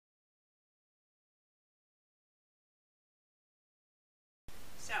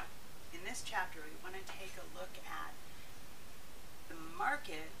this chapter, we want to take a look at the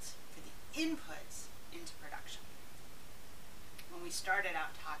markets for the inputs into production. When we started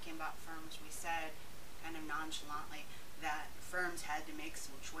out talking about firms, we said kind of nonchalantly that firms had to make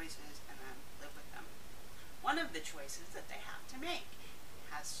some choices and then live with them. One of the choices that they have to make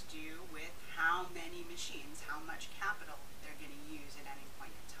has to do with how many machines, how much capital they're going to use at any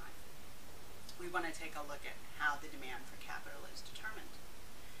point in time. We want to take a look at how the demand for capital is determined.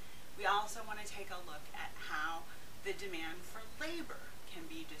 We also want to take a look at how the demand for labor can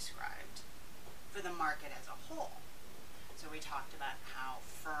be described for the market as a whole. So we talked about how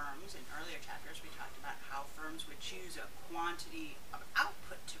firms, in earlier chapters, we talked about how firms would choose a quantity of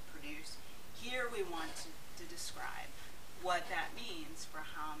output to produce. Here we want to describe what that means for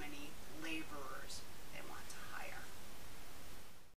how many laborers